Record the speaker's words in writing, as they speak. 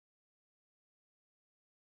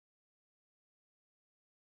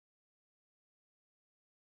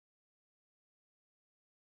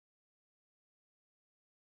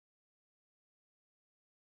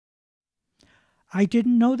I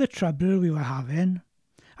didn't know the trouble we were having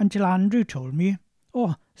until Andrew told me.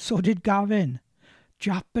 Oh, so did Gavin.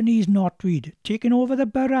 Japanese knotweed taking over the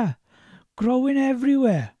borough, growing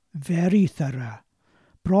everywhere, very thorough.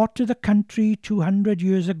 Brought to the country 200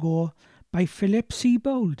 years ago by Philip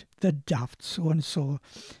Siebold, the daft so-and-so.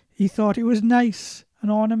 He thought it was nice, an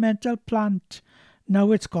ornamental plant.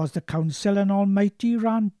 Now it's caused the council an almighty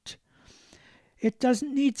rant. It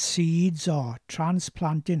doesn't need seeds or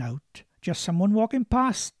transplanting out, just someone walking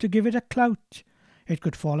past to give it a clout. It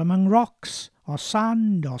could fall among rocks, or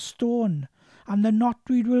sand, or stone, and the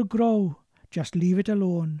knotweed will grow, just leave it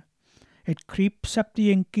alone. It creeps up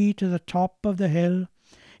the inky to the top of the hill.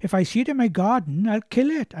 If I see it in my garden, I'll kill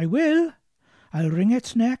it, I will. I'll wring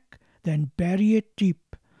its neck, then bury it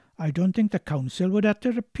deep. I don't think the council would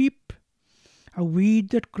utter a peep. A weed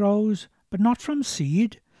that grows, but not from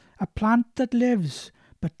seed, a plant that lives,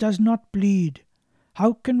 but does not bleed.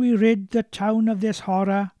 How can we rid the town of this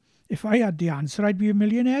horror? If I had the answer, I'd be a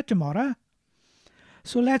millionaire tomorrow.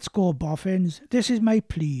 So let's go, boffins, this is my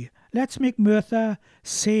plea. Let's make Merthyr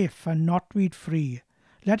safe and knotweed free.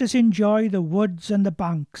 Let us enjoy the woods and the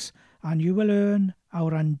banks, and you will earn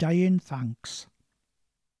our undying thanks.